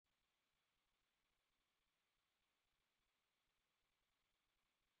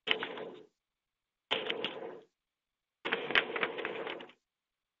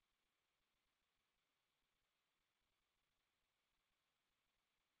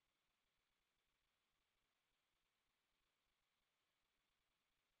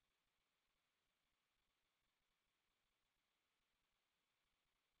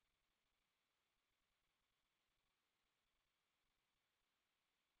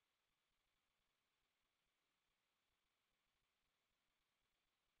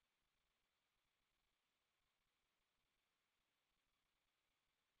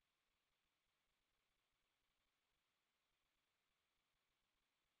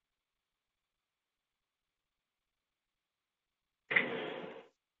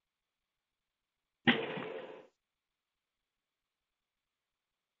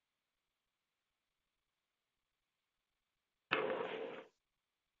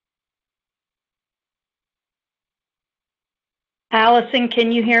Allison,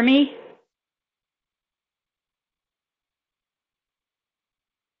 can you hear me?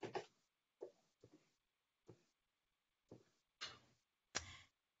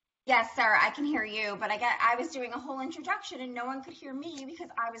 Yes, Sarah, I can hear you, but I was doing a whole introduction and no one could hear me because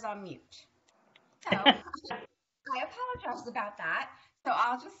I was on mute. So I apologize about that. So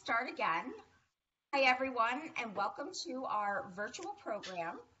I'll just start again. Hi, everyone, and welcome to our virtual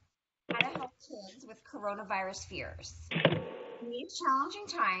program, How to Help Kids with Coronavirus Fears. In these challenging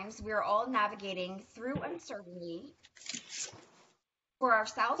times, we are all navigating through uncertainty for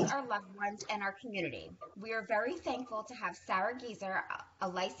ourselves, our loved ones, and our community. We are very thankful to have Sarah Geser, a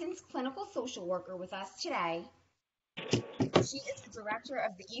licensed clinical social worker, with us today. She is the director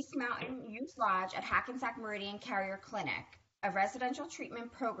of the East Mountain Youth Lodge at Hackensack Meridian Carrier Clinic, a residential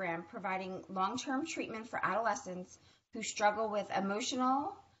treatment program providing long-term treatment for adolescents who struggle with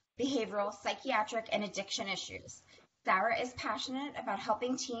emotional, behavioral, psychiatric, and addiction issues. Sarah is passionate about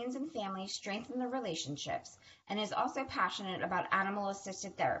helping teens and families strengthen their relationships and is also passionate about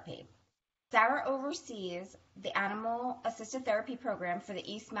animal-assisted therapy. Sarah oversees the animal assisted therapy program for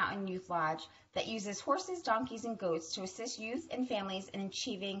the East Mountain Youth Lodge that uses horses, donkeys, and goats to assist youth and families in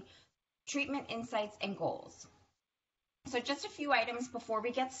achieving treatment insights and goals. So just a few items before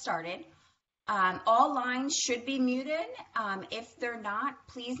we get started. All lines should be muted. If they're not,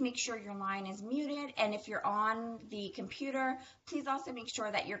 please make sure your line is muted. And if you're on the computer, please also make sure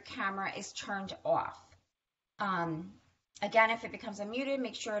that your camera is turned off. Again, if it becomes unmuted,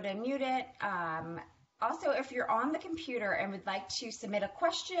 make sure to mute it. Also, if you're on the computer and would like to submit a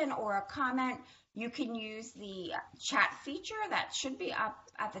question or a comment, you can use the chat feature that should be up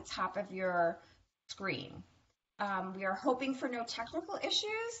at the top of your screen. We are hoping for no technical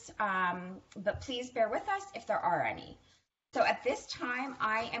issues, but please bear with us if there are any. So at this time,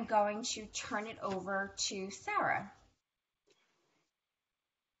 I am going to turn it over to Sarah.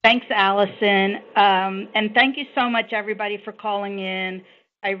 Thanks, Allison. And thank you so much, everybody, for calling in.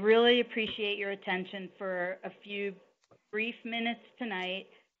 I really appreciate your attention for a few brief minutes tonight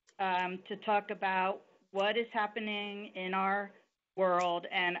to talk about what is happening in our world.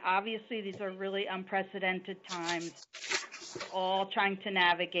 And obviously, these are really unprecedented times, all trying to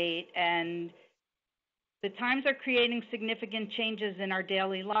navigate. And the times are creating significant changes in our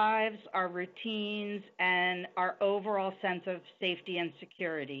daily lives, our routines, and our overall sense of safety and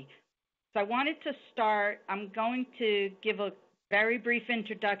security. So I wanted to start, I'm going to give a very brief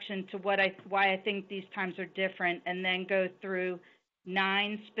introduction to why I think these times are different, and then go through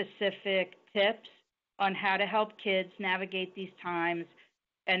 9 specific tips on how to help kids navigate these times.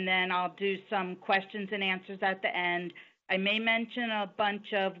 And then I'll do some questions and answers at the end. I may mention a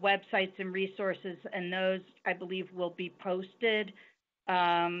bunch of websites and resources, and those, I believe, will be posted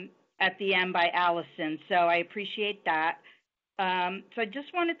at the end by Allison. So I appreciate that. So I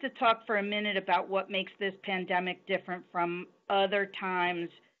just wanted to talk for a minute about what makes this pandemic different from other times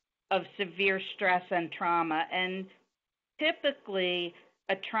of severe stress and trauma. And typically,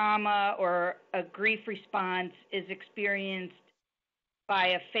 a trauma or a grief response is experienced by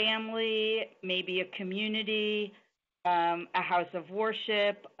a family, maybe a community, a house of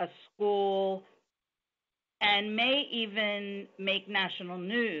worship, a school, and may even make national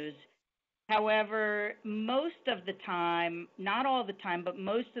news. However, most of the time, not all the time, but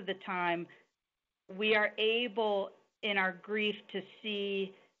most of the time, we are able in our grief to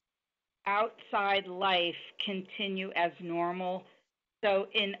see outside life continue as normal. So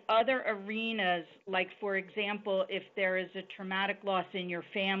in other arenas, like for example, if there is a traumatic loss in your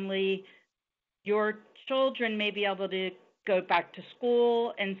family, your children may be able to go back to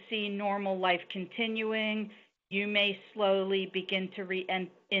school and see normal life continuing. You may slowly begin to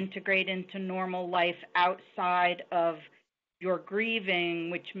reintegrate into normal life outside of your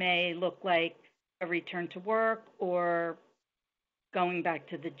grieving, which may look like a return to work or going back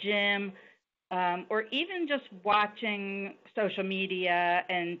to the gym, or even just watching social media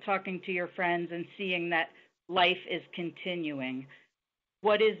and talking to your friends and seeing that life is continuing.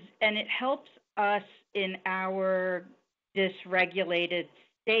 And it helps us in our dysregulated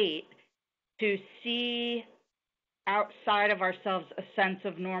state to see outside of ourselves a sense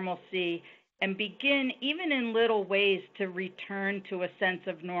of normalcy and begin, even in little ways, to return to a sense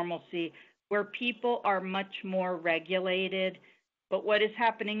of normalcy where people are much more regulated. But what is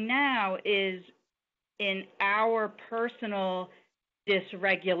happening now is in our personal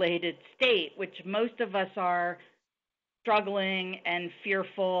dysregulated state, which most of us are struggling and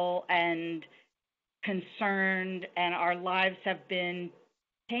fearful and concerned, and our lives have been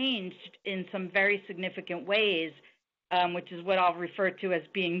changed in some very significant ways, which is what I'll refer to as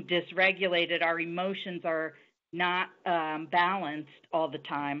being dysregulated. Our emotions are not balanced all the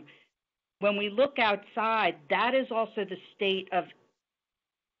time. When we look outside, that is also the state of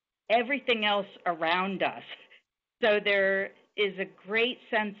everything else around us. So there is a great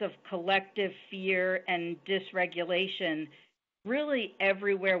sense of collective fear and dysregulation really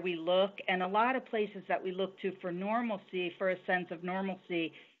everywhere we look. And a lot of places that we look to for normalcy, for a sense of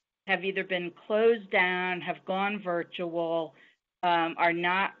normalcy, have either been closed down, have gone virtual, are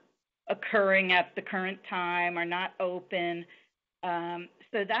not occurring at the current time, are not open.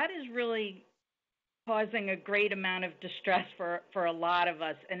 So that is really causing a great amount of distress for a lot of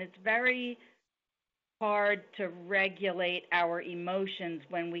us. And it's very hard to regulate our emotions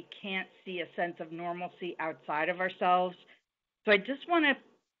when we can't see a sense of normalcy outside of ourselves. So I just want to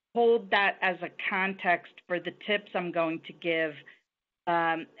hold that as a context for the tips I'm going to give.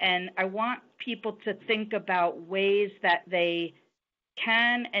 And I want people to think about ways that they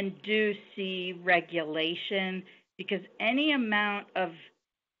can and do see regulation, because any amount of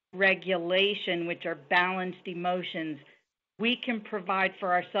regulation, which are balanced emotions, we can provide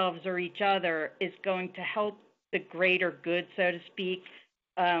for ourselves or each other is going to help the greater good, so to speak.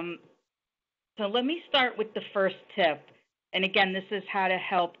 So let me start with the first tip. And again, this is how to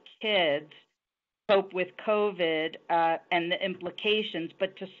help kids cope with COVID and the implications.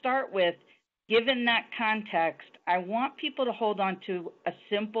 But to start with, given that context, I want people to hold on to a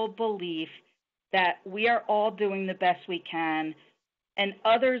simple belief that we are all doing the best we can, and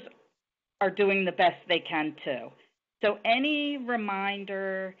others are doing the best they can too. So any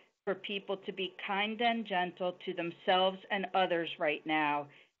reminder for people to be kind and gentle to themselves and others right now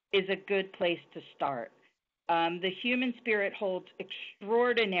is a good place to start. The human spirit holds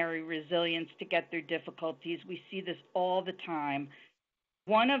extraordinary resilience to get through difficulties. We see this all the time.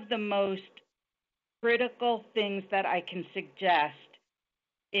 One of the most critical things that I can suggest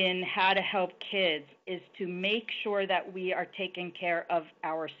in how to help kids is to make sure that we are taking care of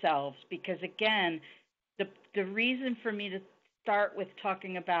ourselves. Because again, the reason for me to start with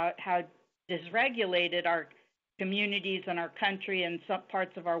talking about how dysregulated our communities and our country and some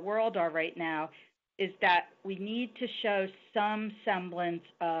parts of our world are right now is that we need to show some semblance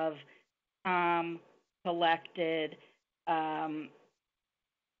of collected,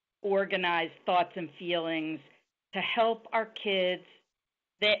 organized thoughts and feelings to help our kids.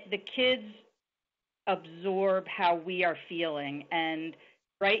 The kids absorb how we are feeling. And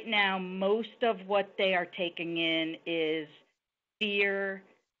right now, most of what they are taking in is fear,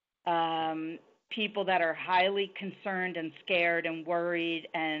 people that are highly concerned and scared and worried,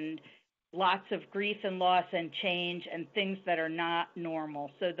 and lots of grief and loss and change and things that are not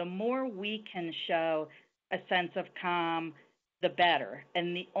normal. So the more we can show a sense of calm, the better.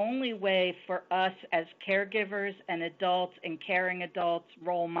 And the only way for us as caregivers and adults and caring adults,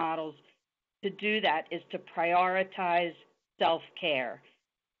 role models, to do that is to prioritize self-care.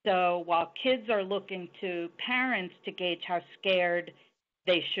 So while kids are looking to parents to gauge how scared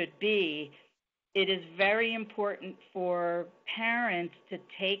they should be, it is very important for parents to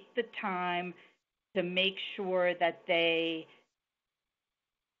take the time to make sure that they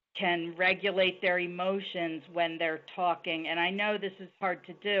can regulate their emotions when they're talking. And I know this is hard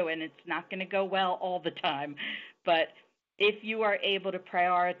to do, and it's not going to go well all the time, but if you are able to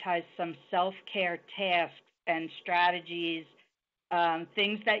prioritize some self-care tasks and strategies,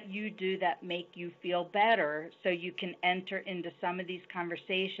 things that you do that make you feel better, so you can enter into some of these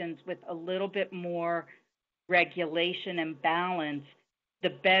conversations with a little bit more regulation and balance,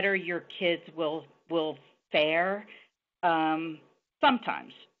 the better your kids will fare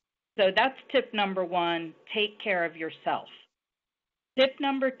sometimes. So that's tip number one, take care of yourself. Tip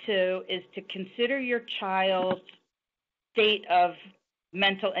number two is to consider your child's state of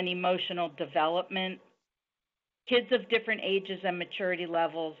mental and emotional development. Kids of different ages and maturity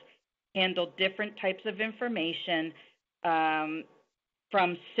levels handle different types of information,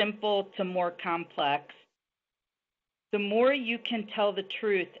 from simple to more complex. The more you can tell the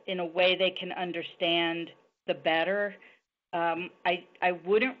truth in a way they can understand, the better. I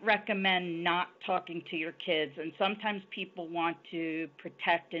wouldn't recommend not talking to your kids. And sometimes people want to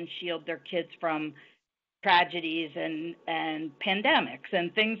protect and shield their kids from tragedies and pandemics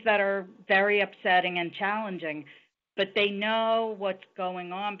and things that are very upsetting and challenging. But they know what's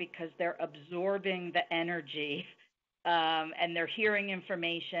going on because they're absorbing the energy and they're hearing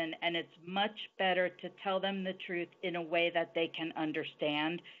information. And it's much better to tell them the truth in a way that they can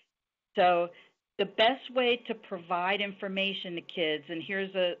understand. So the best way to provide information to kids, and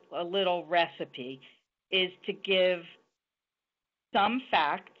here's a little recipe, is to give some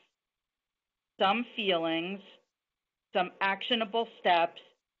facts, some feelings, some actionable steps,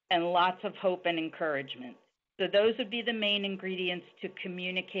 and lots of hope and encouragement. So those would be the main ingredients to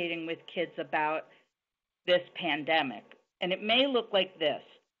communicating with kids about this pandemic. And it may look like this.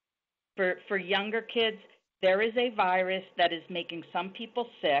 For younger kids, there is a virus that is making some people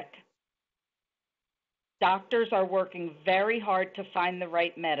sick. Doctors are working very hard to find the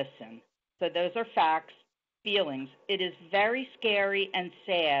right medicine. So those are facts, feelings. It is very scary and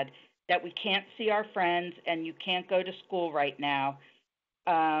sad that we can't see our friends and you can't go to school right now.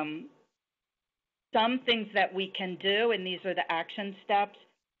 Some things that we can do, and these are the action steps.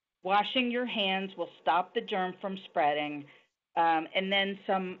 Washing your hands will stop the germ from spreading. And then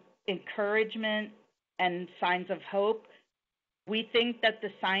some encouragement and signs of hope. We think that the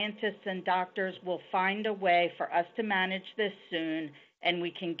scientists and doctors will find a way for us to manage this soon, and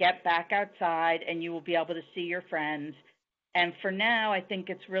we can get back outside and you will be able to see your friends. And for now, I think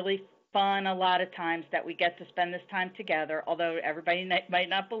it's really fun a lot of times that we get to spend this time together, although everybody might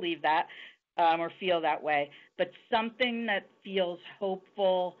not believe that or feel that way, but something that feels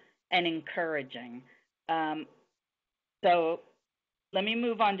hopeful and encouraging. So let me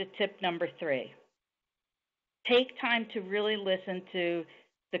move on to tip number 3. Take time to really listen to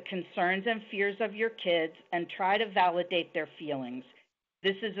the concerns and fears of your kids and try to validate their feelings.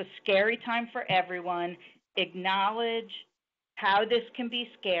 This is a scary time for everyone. Acknowledge how this can be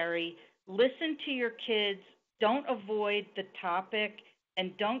scary. Listen to your kids. Don't avoid the topic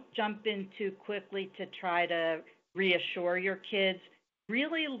and don't jump in too quickly to try to reassure your kids.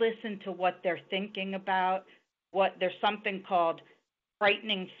 Really listen to what they're thinking about. There's something called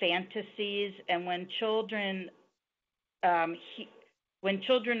frightening fantasies, and when children are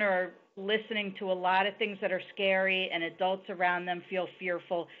listening to a lot of things that are scary and adults around them feel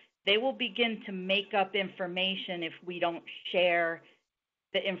fearful, they will begin to make up information if we don't share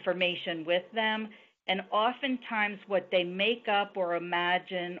the information with them. And oftentimes what they make up or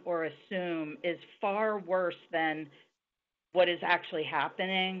imagine or assume is far worse than what is actually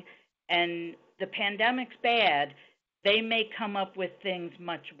happening. And the pandemic's bad. They may come up with things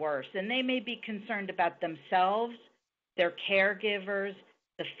much worse. And they may be concerned about themselves, their caregivers,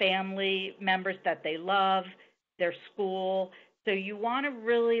 the family members that they love, their school. So you want to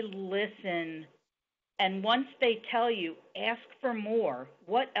really listen. And once they tell you, ask for more.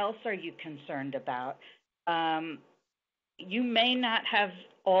 What else are you concerned about? You may not have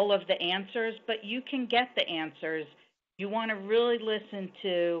all of the answers, but you can get the answers. You want to really listen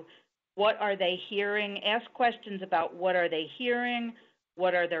to what are they hearing. Ask questions about what are they hearing,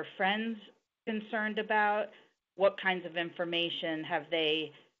 what are their friends concerned about, what kinds of information have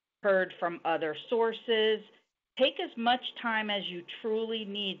they heard from other sources. Take as much time as you truly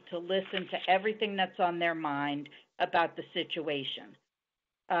need to listen to everything that's on their mind about the situation.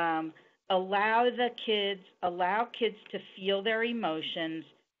 Allow kids to feel their emotions.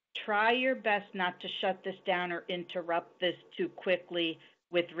 Try your best not to shut this down or interrupt this too quickly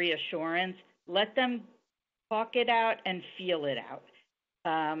with reassurance. Let them talk it out and feel it out.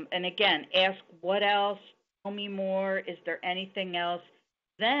 And again, ask what else, tell me more, is there anything else?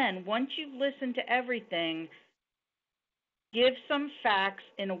 Then once you've listened to everything, give some facts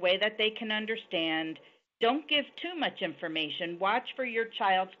in a way that they can understand. Don't give too much information. Watch for your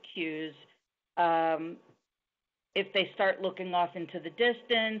child's cues. If they start looking off into the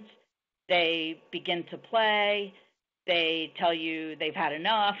distance, they begin to play, they tell you they've had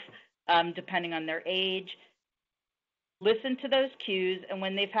enough, depending on their age. Listen to those cues, and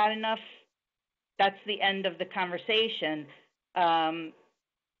when they've had enough, that's the end of the conversation.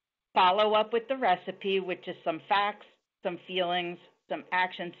 Follow up with the recipe, which is some facts, some feelings, some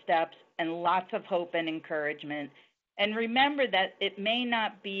action steps, and lots of hope and encouragement. And remember that it may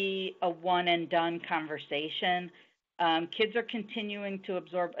not be a one and done conversation. Kids are continuing to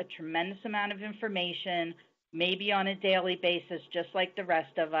absorb a tremendous amount of information, maybe on a daily basis, just like the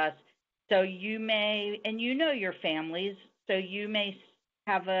rest of us. So you may, and you know your families, so you may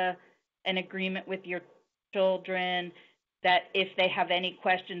have an agreement with your children that if they have any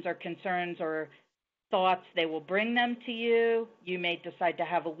questions or concerns or thoughts, they will bring them to you. You may decide to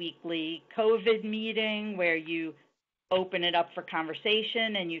have a weekly COVID meeting where you open it up for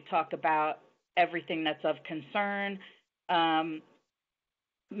conversation and you talk about everything that's of concern.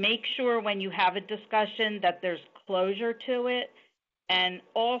 Make sure when you have a discussion that there's closure to it, and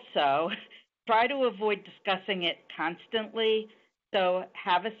also try to avoid discussing it constantly. So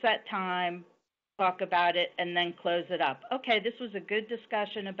have a set time, talk about it, and then close it up. Okay, this was a good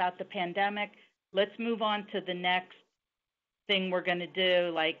discussion about the pandemic. Let's move on to the next thing we're going to do,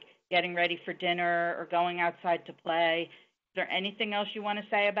 like getting ready for dinner or going outside to play. Is there anything else you want to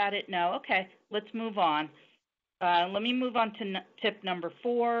say about it? No? Okay, let's move on. Let me move on to tip number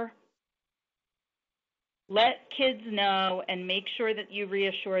 4. Let kids know and make sure that you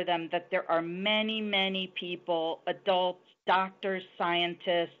reassure them that there are many, many people, adults, doctors,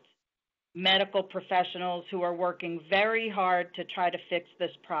 scientists, medical professionals who are working very hard to try to fix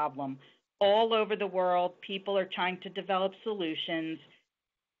this problem. All over the world, people are trying to develop solutions.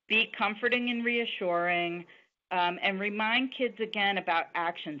 Be comforting and reassuring, and remind kids again about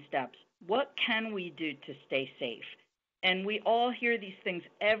action steps. What can we do to stay safe? And we all hear these things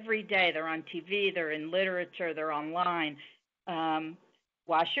every day. They're on TV, they're in literature, they're online.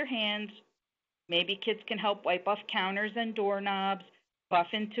 Wash your hands. Maybe kids can help wipe off counters and doorknobs, buff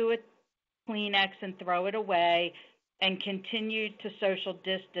into a Kleenex and throw it away, and continue to social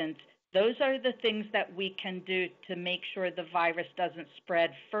distance. Those are the things that we can do to make sure the virus doesn't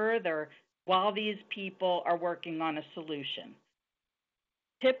spread further while these people are working on a solution.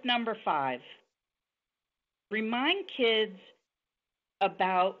 Tip number 5, remind kids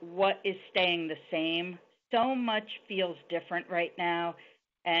about what is staying the same. So much feels different right now,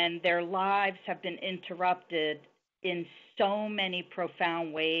 and their lives have been interrupted in so many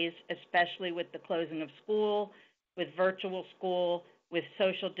profound ways, especially with the closing of school, with virtual school, with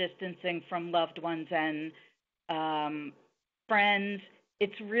social distancing from loved ones and friends.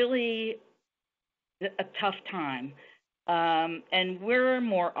 It's really a tough time. And we're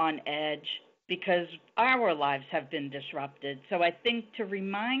more on edge because our lives have been disrupted. So I think to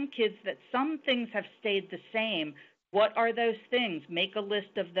remind kids that some things have stayed the same, what are those things? Make a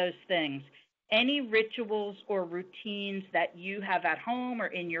list of those things. Any rituals or routines that you have at home or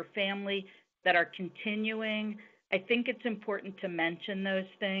in your family that are continuing, I think it's important to mention those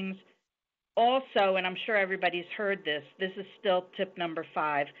things. Also, and I'm sure everybody's heard this is still tip number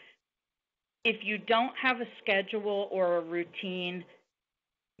 5. If you don't have a schedule or a routine,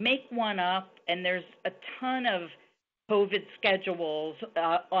 make one up, and there's a ton of COVID schedules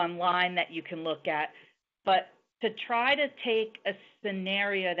online that you can look at. But to try to take a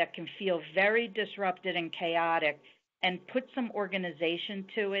scenario that can feel very disrupted and chaotic and put some organization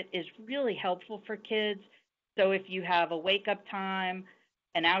to it is really helpful for kids. So if you have a wake-up time,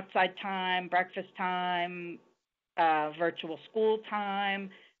 an outside time, breakfast time, virtual school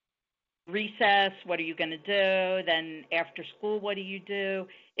time, recess, what are you going to do? Then after school, what do you do?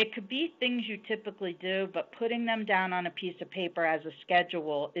 It could be things you typically do, but putting them down on a piece of paper as a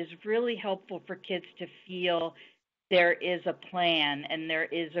schedule is really helpful for kids to feel there is a plan and there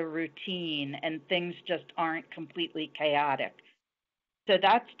is a routine and things just aren't completely chaotic. So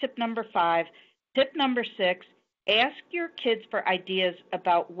that's tip number 5. Tip number 6, ask your kids for ideas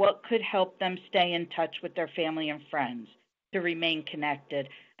about what could help them stay in touch with their family and friends to remain connected.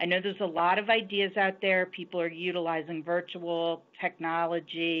 I know there's a lot of ideas out there. People are utilizing virtual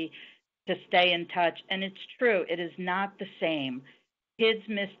technology to stay in touch, and it's true. It is not the same. Kids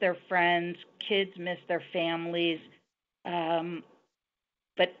miss their friends. Kids miss their families.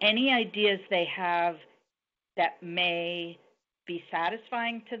 But any ideas they have that may be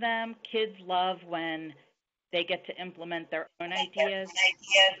satisfying to them, kids love when they get to implement their own ideas.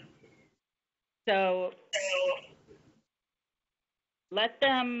 So let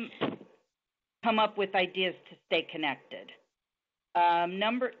them come up with ideas to stay connected.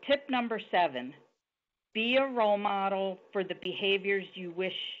 Tip number 7, be a role model for the behaviors you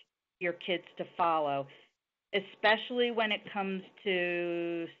wish your kids to follow, especially when it comes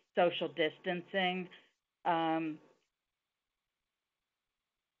to social distancing.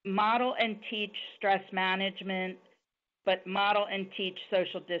 Model and teach stress management, but model and teach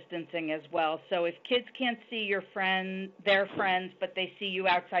social distancing as well. So if kids can't see their friends, but they see you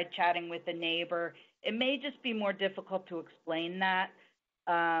outside chatting with a neighbor, it may just be more difficult to explain that.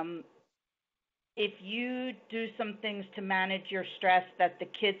 If you do some things to manage your stress that the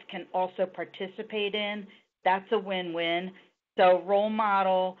kids can also participate in, that's a win-win. So role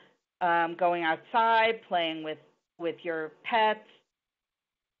model, going outside, playing with your pets,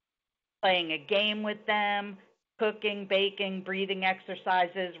 playing a game with them, cooking, baking, breathing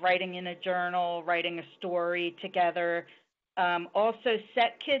exercises, writing in a journal, writing a story together. Also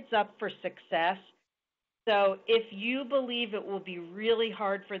set kids up for success. So if you believe it will be really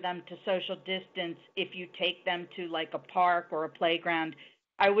hard for them to social distance if you take them to like a park or a playground,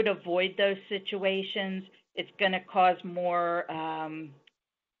 I would avoid those situations. It's going to cause more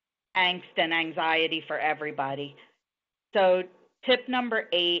angst and anxiety for everybody. So tip number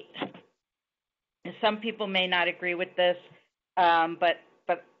 8, some people may not agree with this, but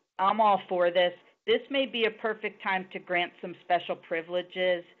I'm all for this. This may be a perfect time to grant some special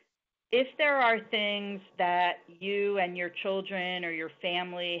privileges. If there are things that you and your children or your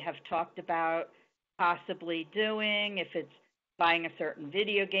family have talked about possibly doing, if it's buying a certain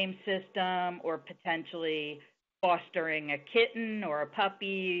video game system or potentially fostering a kitten or a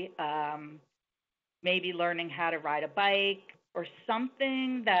puppy, maybe learning how to ride a bike or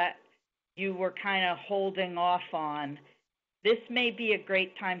something that you were kind of holding off on. This may be a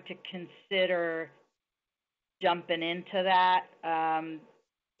great time to consider jumping into that.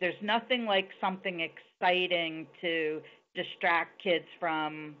 There's nothing like something exciting to distract kids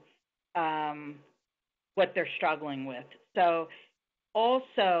from what they're struggling with. So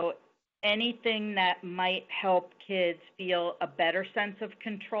also anything that might help kids feel a better sense of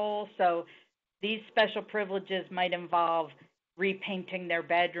control. So these special privileges might involve repainting their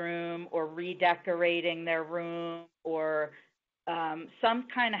bedroom or redecorating their room or some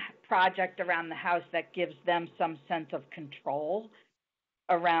kind of project around the house that gives them some sense of control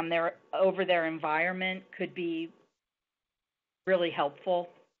around over their environment could be really helpful.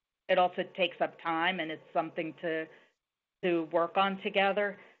 It also takes up time, and it's something to work on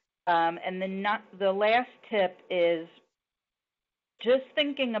together. And the last tip is just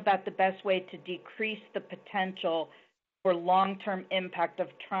thinking about the best way to decrease the potential for long-term impact of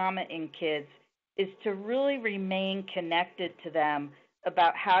trauma in kids is to really remain connected to them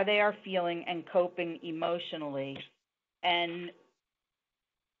about how they are feeling and coping emotionally. And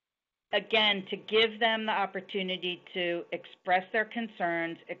again, to give them the opportunity to express their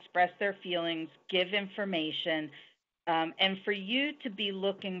concerns, express their feelings, give information, and for you to be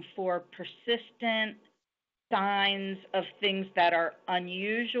looking for persistent signs of things that are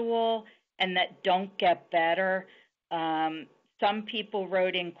unusual and that don't get better. Some people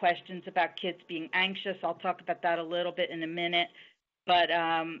wrote in questions about kids being anxious. I'll talk about that a little bit in a minute. But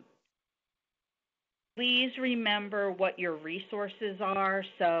please remember what your resources are.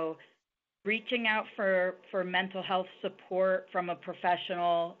 So reaching out for mental health support from a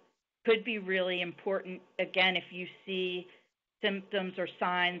professional could be really important. Again, if you see symptoms or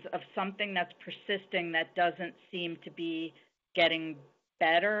signs of something that's persisting that doesn't seem to be getting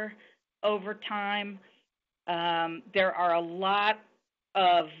better over time. There are a lot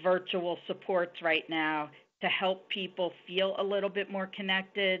of virtual supports right now to help people feel a little bit more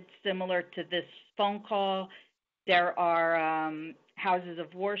connected, similar to this phone call. There are houses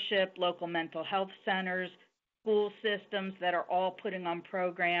of worship, local mental health centers, school systems that are all putting on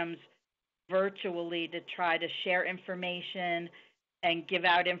programs virtually to try to share information and give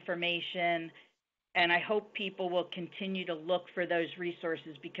out information. And I hope people will continue to look for those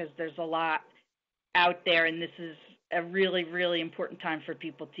resources because there's a lot out there, and this is a really, really important time for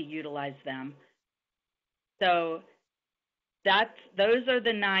people to utilize them. So those are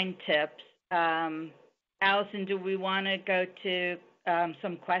the 9 tips. Allison, do we want to go to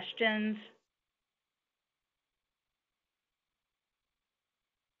some questions?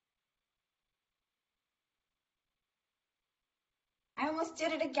 I almost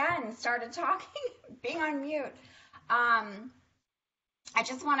did it again, started talking, being on mute. I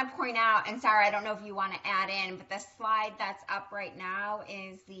just want to point out, and Sarah, I don't know if you want to add in, but the slide that's up right now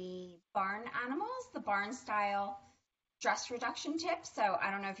is the barn animals, the barn style stress reduction tips. So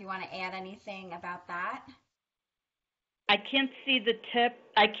I don't know if you want to add anything about that. I can't see the tip.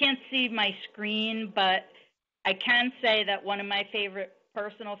 I can't see my screen, but I can say that one of my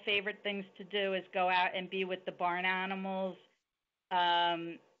personal favorite things to do is go out and be with the barn animals.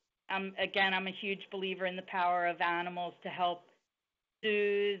 I'm a huge believer in the power of animals to help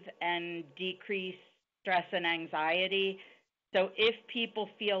soothe and decrease stress and anxiety. So if people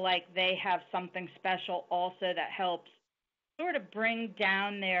feel like they have something special also that helps sort of bring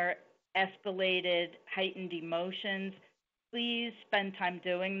down their escalated, heightened emotions, please spend time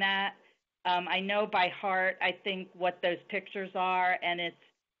doing that. I know by heart, I think what those pictures are, and it's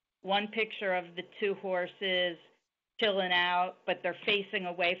one picture of the 2 horses chilling out, but they're facing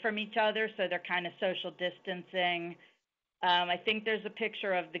away from each other, so they're kind of social distancing. I think there's a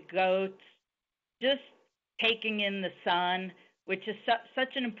picture of the goats just taking in the sun, which is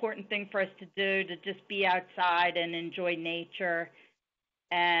such an important thing for us to do, to just be outside and enjoy nature.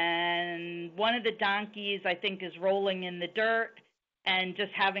 And one of the donkeys, I think, is rolling in the dirt and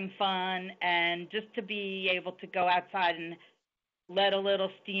just having fun, and just to be able to go outside and let a little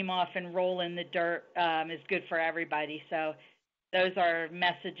steam off and roll in the dirt is good for everybody. So those are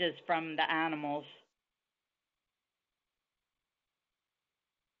messages from the animals.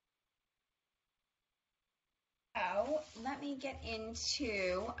 So let me get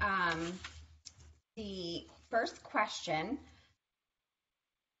into the first question.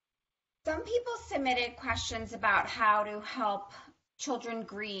 Some people submitted questions about how to help children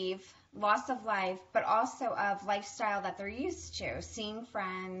grieve loss of life, but also of lifestyle that they're used to, seeing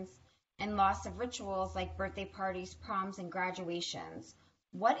friends and loss of rituals like birthday parties, proms, and graduations.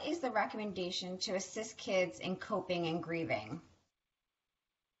 What is the recommendation to assist kids in coping and grieving?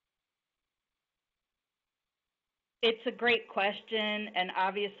 It's a great question, and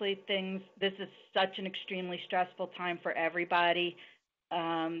obviously this is such an extremely stressful time for everybody.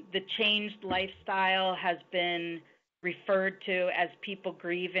 The changed lifestyle has been referred to as people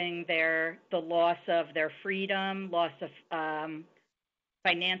grieving the loss of their freedom, loss of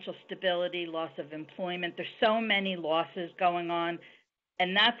financial stability, loss of employment. There's so many losses going on,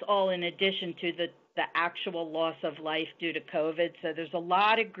 and that's all in addition to the actual loss of life due to COVID. So there's a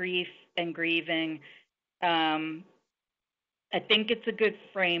lot of grief and grieving. I think it's a good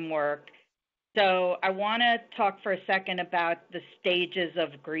framework. So I want to talk for a second about the stages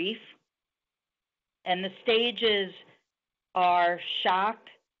of grief. And the stages are shock,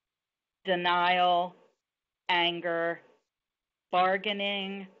 denial, anger,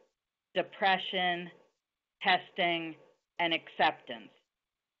 bargaining, depression, testing, and acceptance.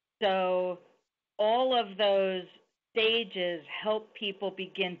 So all of those stages help people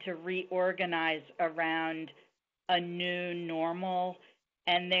begin to reorganize around a new normal,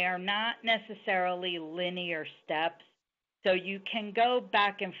 and they are not necessarily linear steps. So you can go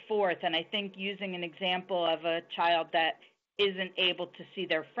back and forth, and I think using an example of a child that isn't able to see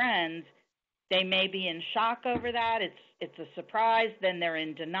their friends, they may be in shock over that. It's a surprise. Then they're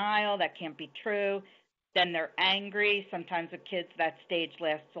in denial. That can't be true. Then they're angry. Sometimes with kids, that stage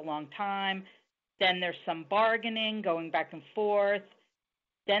lasts a long time. Then there's some bargaining, going back and forth.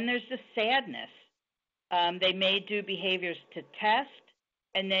 Then there's just sadness. They may do behaviors to test,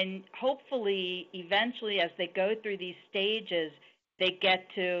 and then hopefully, eventually, as they go through these stages, they get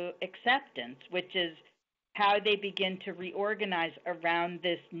to acceptance, which is how they begin to reorganize around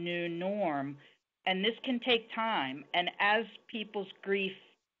this new norm. And this can take time. And as people's grief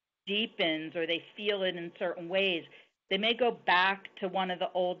deepens or they feel it in certain ways, they may go back to one of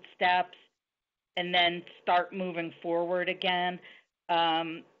the old steps and then start moving forward again.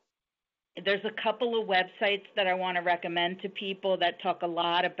 There's a couple of websites that I want to recommend to people that talk a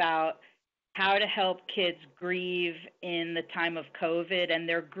lot about how to help kids grieve in the time of COVID, and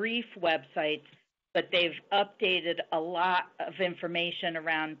they're grief websites, but they've updated a lot of information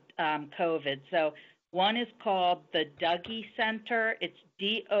around COVID. So one is called the Dougy Center. It's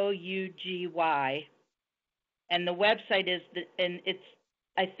DOUGY, and the website is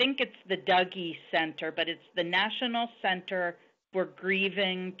I think it's the Dougy Center, but it's the National Center for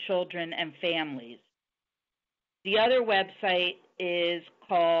Grieving Children and Families. The other website is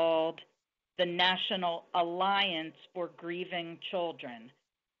called the National Alliance for Grieving Children,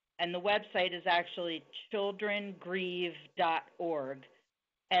 and the website is actually childrengrieve.org.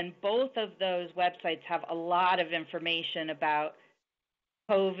 And both of those websites have a lot of information about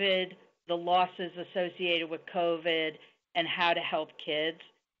COVID, the losses associated with COVID, and how to help kids.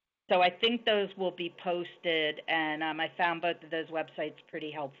 So I think those will be posted, and I found both of those websites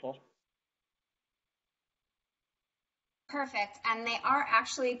pretty helpful. Perfect. And they are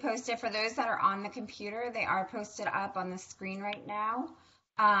actually posted for those that are on the computer. They are posted up on the screen right now.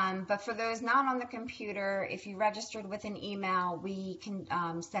 But for those not on the computer, if you registered with an email, we can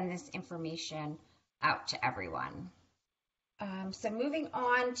send this information out to everyone. So moving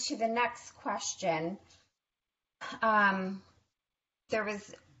on to the next question. There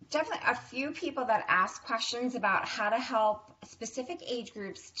was definitely a few people that asked questions about how to help specific age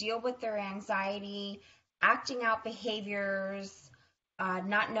groups deal with their anxiety, acting out behaviors,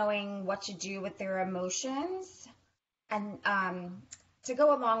 not knowing what to do with their emotions. And to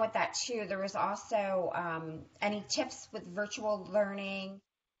go along with that too, there was also any tips with virtual learning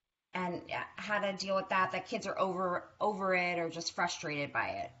and how to deal with that kids are over it or just frustrated by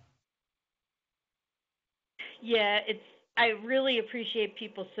it. Yeah, I really appreciate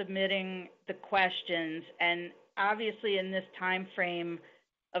people submitting the questions, and obviously in this time frame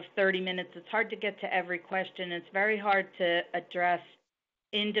of 30 minutes, it's hard to get to every question. It's very hard to address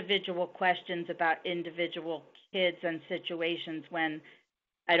individual questions about individual kids and situations when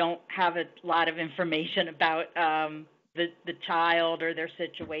I don't have a lot of information about the child or their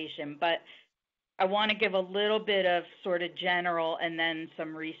situation. But I want to give a little bit of sort of general and then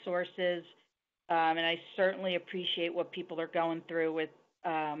some resources. And I certainly appreciate what people are going through with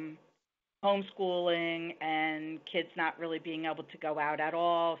homeschooling and kids not really being able to go out at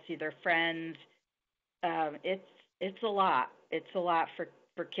all, see their friends. It's a lot. It's a lot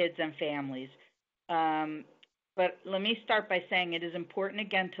for kids and families. But let me start by saying it is important,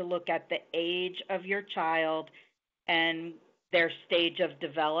 again, to look at the age of your child and their stage of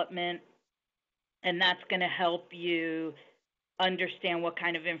development. And that's going to help you understand what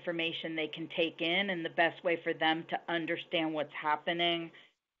kind of information they can take in and the best way for them to understand what's happening.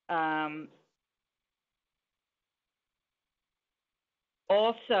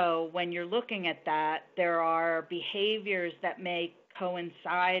 Also, when you're looking at that, there are behaviors that may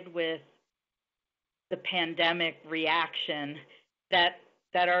coincide with the pandemic reaction that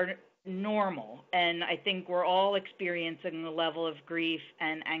are normal. And I think we're all experiencing a level of grief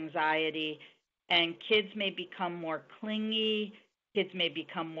and anxiety, and kids may become more clingy, kids may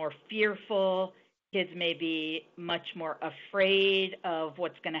become more fearful, kids may be much more afraid of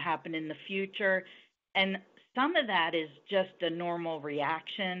what's going to happen in the future. And some of that is just a normal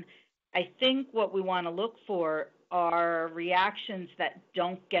reaction. I think what we want to look for are reactions that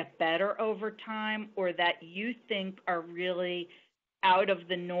don't get better over time or that you think are really out of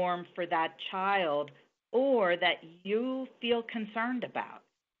the norm for that child or that you feel concerned about.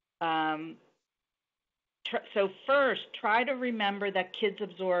 So first, try to remember that kids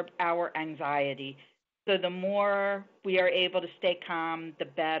absorb our anxiety. So the more we are able to stay calm, the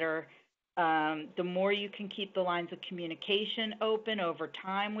better. The more you can keep the lines of communication open over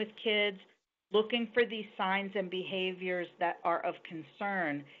time with kids, looking for these signs and behaviors that are of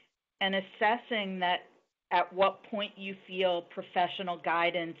concern, and assessing that at what point you feel professional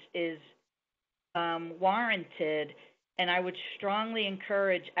guidance is warranted. And I would strongly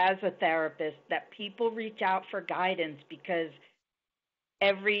encourage, as a therapist, that people reach out for guidance because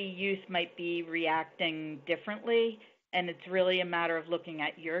every youth might be reacting differently. And it's really a matter of looking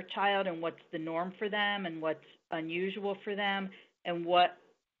at your child and what's the norm for them and what's unusual for them and what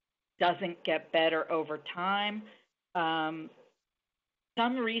doesn't get better over time. Some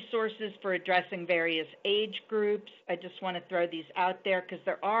resources for addressing various age groups. I just want to throw these out there because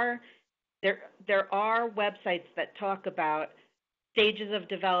there are websites that talk about stages of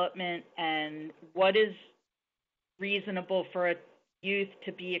development and what is reasonable for a youth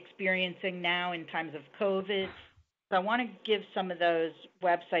to be experiencing now in times of COVID. So I want to give some of those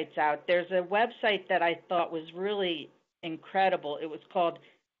websites out. There's a website that I thought was really incredible. It was called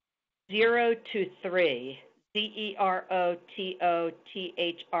 0 to 3,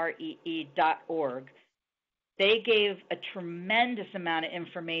 ZEROTOTHREE.org. They gave a tremendous amount of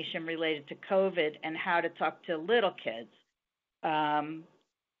information related to COVID and how to talk to little kids.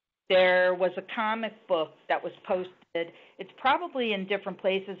 There was a comic book that was posted. It's probably in different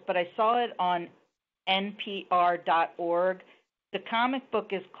places, but I saw it on NPR.org. The comic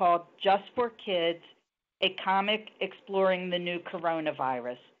book is called Just for Kids, a comic exploring the new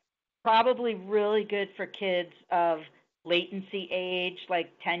coronavirus. Probably really good for kids of latency age,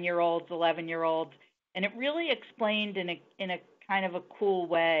 like 10-year-olds, 11-year-olds. And it really explained in a kind of a cool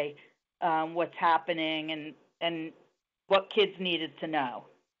way what's happening and what kids needed to know.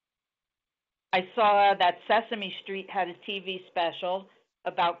 I saw that Sesame Street had a TV special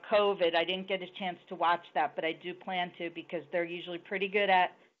about COVID. I didn't get a chance to watch that, but I do plan to because they're usually pretty good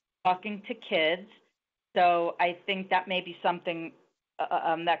at talking to kids. So I think that may be something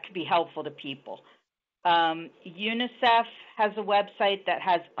that could be helpful to people. UNICEF has a website that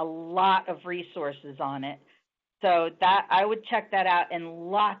has a lot of resources on it. So that I would check that out,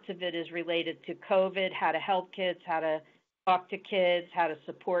 and lots of it is related to COVID, how to help kids, how to talk to kids, how to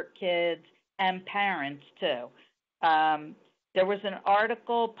support kids, and parents too. There was an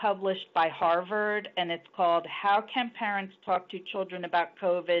article published by Harvard, and it's called How Can Parents Talk to Children About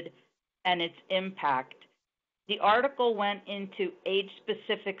COVID and Its Impact? The article went into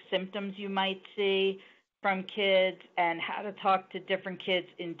age-specific symptoms you might see from kids and how to talk to different kids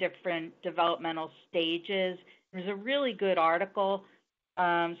in different developmental stages. It was a really good article.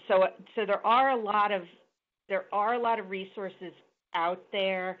 So there are a lot of resources out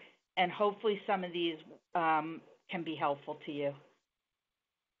there, and hopefully some of these can be helpful to you.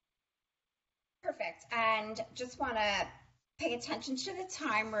 Perfect. And just want to pay attention to the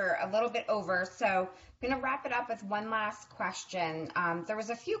time. We're a little bit over, so I'm going to wrap it up with one last question. There was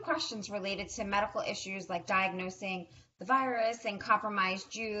a few questions related to medical issues like diagnosing the virus and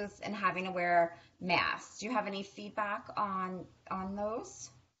compromised youth and having to wear masks. Do you have any feedback on those?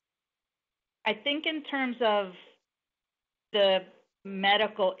 I think in terms of the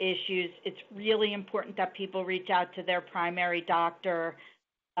medical issues, it's really important that people reach out to their primary doctor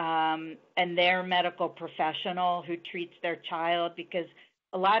and their medical professional who treats their child, because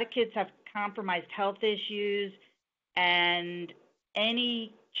a lot of kids have compromised health issues, and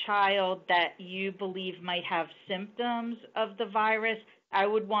any child that you believe might have symptoms of the virus, I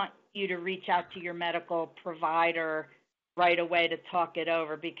would want you to reach out to your medical provider right away to talk it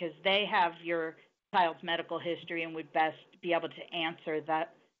over, because they have your child's medical history and would best be able to answer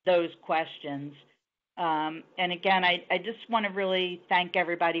those questions. And again, I just want to really thank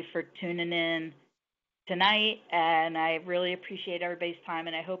everybody for tuning in tonight, and I really appreciate everybody's time,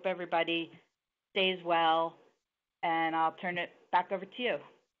 and I hope everybody stays well, and I'll turn it back over to you.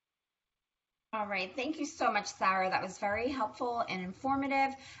 All right. Thank you so much, Sarah. That was very helpful and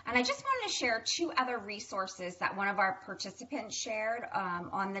informative. And I just wanted to share two other resources that one of our participants shared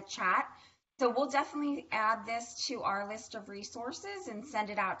on the chat. So we'll definitely add this to our list of resources and send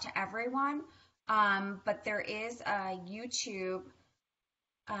it out to everyone. But there is a YouTube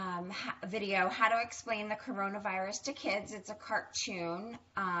video, How to Explain the Coronavirus to Kids. It's a cartoon.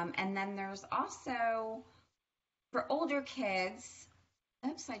 And then there's also, for older kids,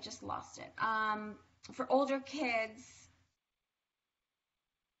 oops, I just lost it. For older kids,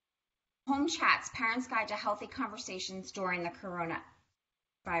 Home Chats, Parents Guide to Healthy Conversations During the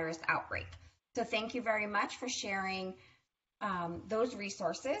Coronavirus Outbreak. So thank you very much for sharing those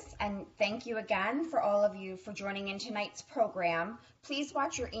resources. And thank you again for all of you for joining in tonight's program. Please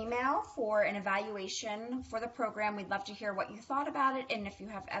watch your email for an evaluation for the program. We'd love to hear what you thought about it and if you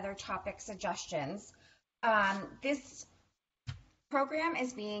have other topic suggestions. This program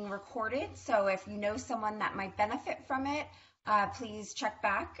is being recorded, so if you know someone that might benefit from it, please check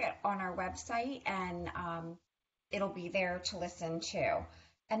back on our website and it'll be there to listen to.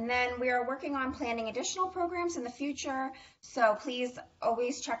 And then we are working on planning additional programs in the future, so please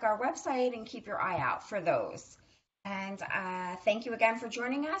always check our website and keep your eye out for those. And thank you again for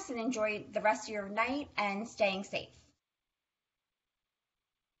joining us, and enjoy the rest of your night and staying safe.